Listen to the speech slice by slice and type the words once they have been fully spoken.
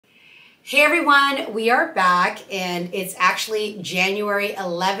Hey everyone, we are back and it's actually January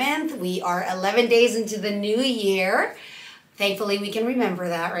 11th. We are 11 days into the new year. Thankfully, we can remember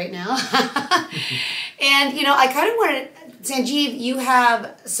that right now. And I kind of wanted, Sanjeev, you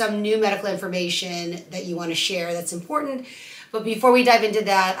have some new medical information that you want to share that's important. But before we dive into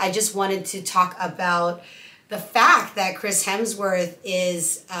that, I just wanted to talk about the fact that Chris Hemsworth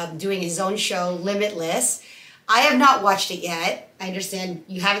is doing his own show, Limitless. I have not watched it yet. I understand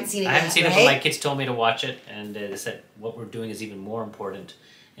you haven't seen it yet, I haven't seen right? it, but my kids told me to watch it, and they said what we're doing is even more important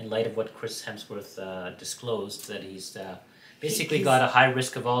in light of what Chris Hemsworth disclosed, that he's basically got a high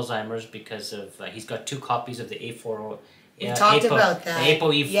risk of Alzheimer's because of he's got 2 copies of the A4. We talked about that. The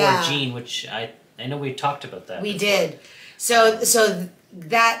APOE4 gene, which I know we talked about that. We before. did. So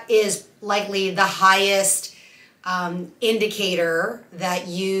that is likely the highest indicator that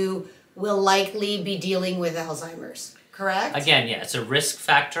you will likely be dealing with Alzheimer's, correct? Again, yeah, it's a risk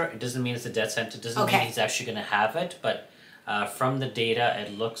factor. It doesn't mean it's a death sentence. It doesn't mean he's actually going to have it, but from the data,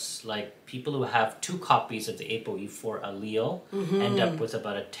 it looks like people who have 2 copies of the APOE4 allele end up with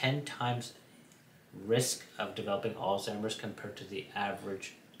about a 10 times risk of developing Alzheimer's compared to the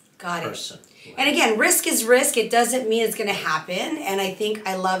average person. And again, risk is risk. It doesn't mean it's going to happen. And I think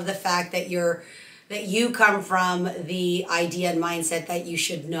I love the fact that you come from the idea and mindset that you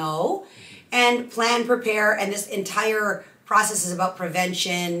should know and plan, prepare, and this entire process is about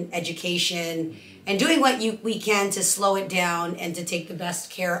prevention, education, and doing what we can to slow it down and to take the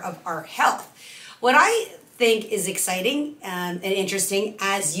best care of our health. What I think is exciting and interesting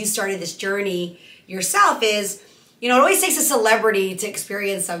as you started this journey yourself is, it always takes a celebrity to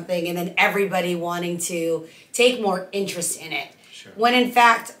experience something and then everybody wanting to take more interest in it. Sure. When in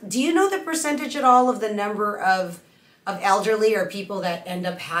fact, do you know the percentage at all of the number of elderly or people that end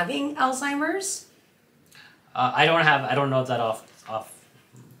up having Alzheimer's? I don't know that off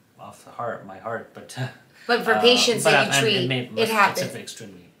my heart, but for patients that you treat, it happens. It's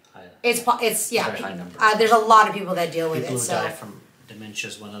extremely high. It's very high number. There's a lot of people that deal with people it. People who die from dementia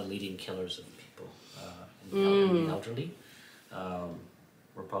is one of the leading killers of people in the elderly.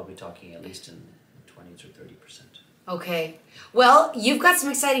 We're probably talking at least in 20s or 30%. Okay. Well, you've got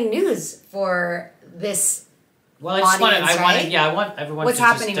some exciting news for this. Well, I want everyone What's to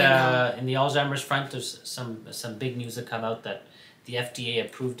happening just, right now? in the Alzheimer's front, there's some big news that come out that the FDA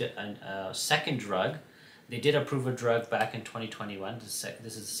approved a second drug. They did approve a drug back in 2021. This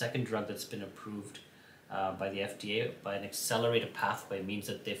is the second drug that's been approved by the FDA by an accelerated pathway. It means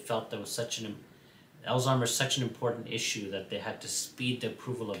that they felt there was Alzheimer's such an important issue that they had to speed the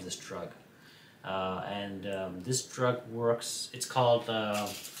approval of this drug. This drug works. It's called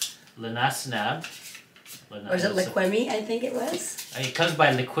lenasinab. Or is it Liquimi? I think it was. It comes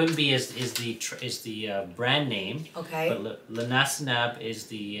by Liquimbi is the brand name. Okay. But lenasinab is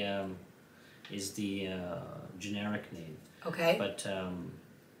the generic name. Okay. But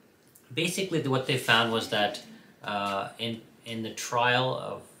basically, what they found was that in the trial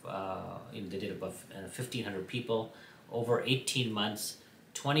of they did about 1,500 people over 18 months,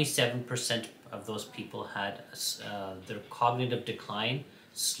 27% of those people had their cognitive decline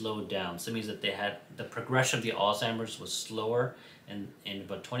slowed down. So it means that they had the progression of the Alzheimer's was slower, and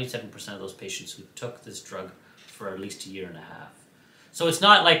about 27% of those patients who took this drug for at least a year and a half. So it's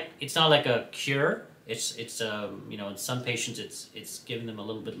not like a cure. It's in some patients it's giving them a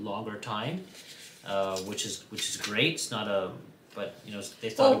little bit longer time, which is great. It's not but they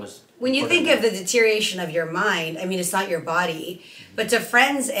thought it was. When you think of the deterioration of your mind, I mean, it's not your body, but to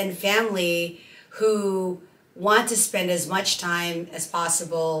friends and family who want to spend as much time as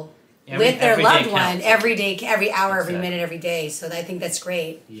possible with their loved one every day, every hour, every minute, every day. So I think that's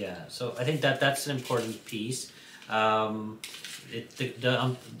great. Yeah, so I think that's an important piece. The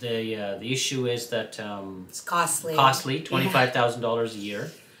issue is that it's costly. $25,000 a year,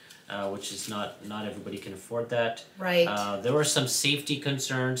 which is not everybody can afford that. Right. There were some safety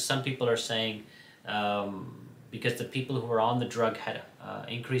concerns. Some people are saying because the people who were on the drug had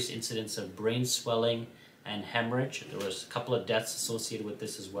increased incidence of brain swelling and hemorrhage. There was a couple of deaths associated with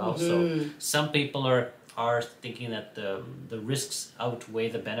this as well. So some people are thinking that the risks outweigh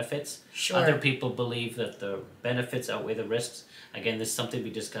the benefits. Sure. Other people believe that the benefits outweigh the risks. Again, this is something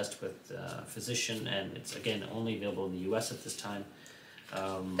we discussed with a physician, and it's, again, only available in the U.S. at this time.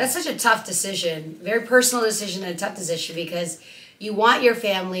 That's such a tough decision, very personal decision and a tough decision, because you want your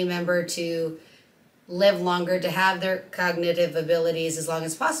family member to live longer, to have their cognitive abilities as long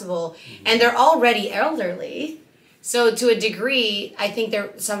as possible, and they're already elderly. So to a degree, I think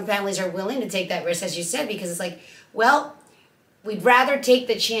some families are willing to take that risk, as you said, because it's like, well, we'd rather take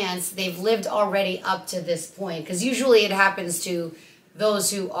the chance. They've lived already up to this point, because usually it happens to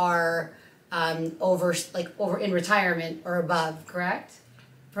those who are over in retirement or above, correct?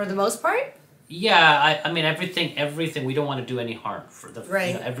 For the most part? Yeah, I mean everything. We don't want to do any harm for the.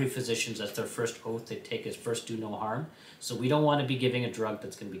 Right. Every physician, that's their first oath they take, is first do no harm. So we don't want to be giving a drug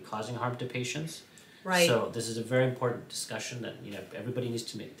that's going to be causing harm to patients. Right. So this is a very important discussion that everybody needs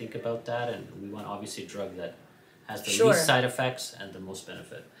to think about that, and we want obviously a drug that has the least side effects and the most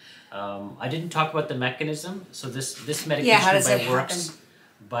benefit. I didn't talk about the mechanism. So this medication works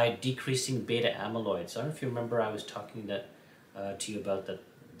by decreasing beta amyloid. So I don't know if you remember, I was talking to you about that.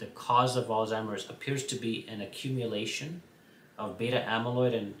 The cause of Alzheimer's appears to be an accumulation of beta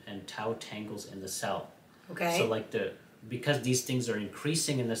amyloid and tau tangles in the cell. Okay. So because these things are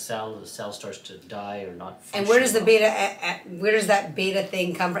increasing in the cell starts to die or not function. And where does where does that beta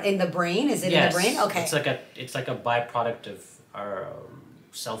thing come from? In the brain? Is it in the brain? Okay. It's like a byproduct of our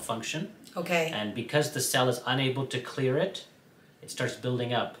cell function. Okay. And because the cell is unable to clear it, it starts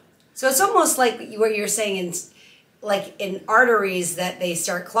building up. So it's almost like what you're saying in arteries that they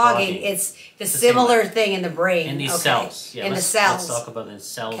start clogging. It's the similar thing in the brain. In these cells. Yeah, in the cells. Let's talk about the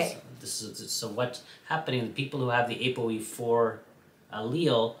cells. Okay. So what's happening, the people who have the APOE4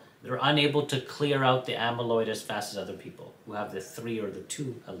 allele, they're unable to clear out the amyloid as fast as other people who have the 3 or the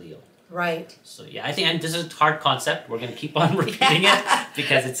 2 allele. Right. So yeah, I think, and this is a hard concept. We're going to keep on repeating it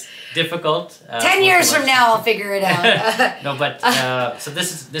because it's difficult. 10 years from now, I'll figure it out. No, but so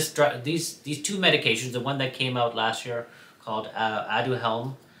these two medications, the one that came out last year called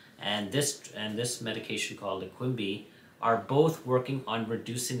Aduhelm, and this medication called Leqembi, are both working on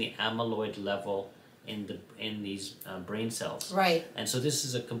reducing the amyloid level in these brain cells. Right. And so this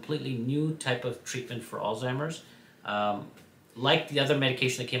is a completely new type of treatment for Alzheimer's. Like the other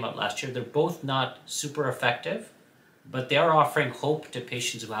medication that came out last year, they're both not super effective, but they are offering hope to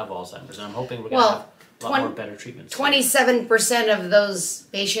patients who have Alzheimer's, and I'm hoping we're going to have a lot more better treatments. 27% of those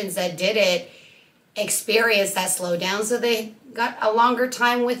patients that did it experienced that slowdown, so they got a longer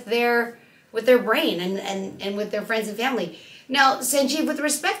time with their brain and with their friends and family. Now, Sanjeev, with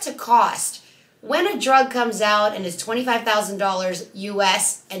respect to cost, when a drug comes out and it's $25,000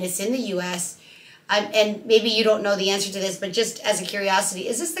 US and it's in the US, and maybe you don't know the answer to this, but just as a curiosity,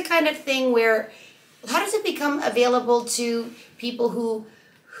 is this the kind of thing where, how does it become available to people who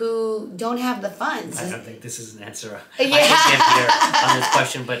don't have the funds? I don't think this is an answer I can give here on this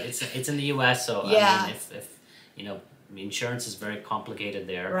question, but it's in the U.S., so I mean, if insurance is very complicated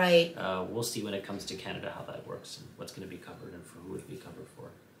there. Right. We'll see when it comes to Canada how that works and what's going to be covered and for who it will be covered for.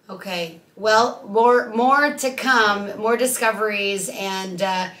 Okay. Well, more to come, more discoveries, and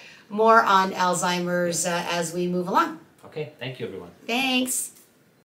more on Alzheimer's as we move along. Okay. Thank you, everyone. Thanks.